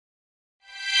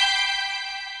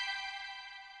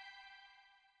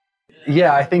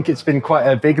Yeah, I think it's been quite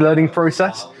a big learning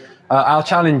process. Our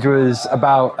challenge was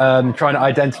about trying to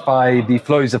identify the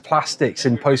flows of plastics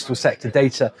in postal sector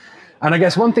data. And I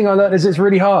guess one thing I learned is it's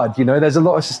really hard. You know, there's a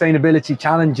lot of sustainability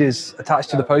challenges attached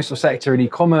to the postal sector and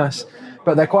e-commerce,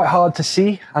 but they're quite hard to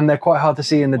see, and they're quite hard to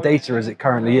see in the data as it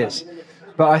currently is.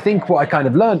 But I think what I kind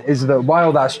of learned is that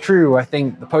while that's true, I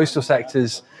think the postal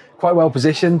sector's quite well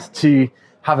positioned to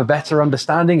have a better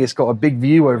understanding. It's got a big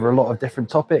view over a lot of different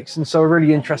topics, and so a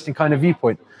really interesting kind of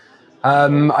viewpoint.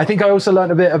 I think I also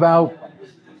learned a bit about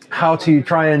how to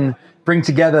try and bring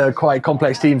together quite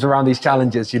complex teams around these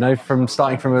challenges, you know, from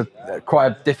starting from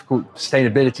quite a difficult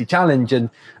sustainability challenge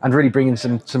and really bringing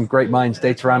some great minds,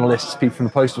 data analysts, people from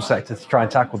the postal sector to try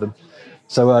and tackle them.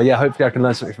 So yeah, hopefully I can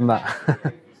learn something from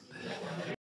that.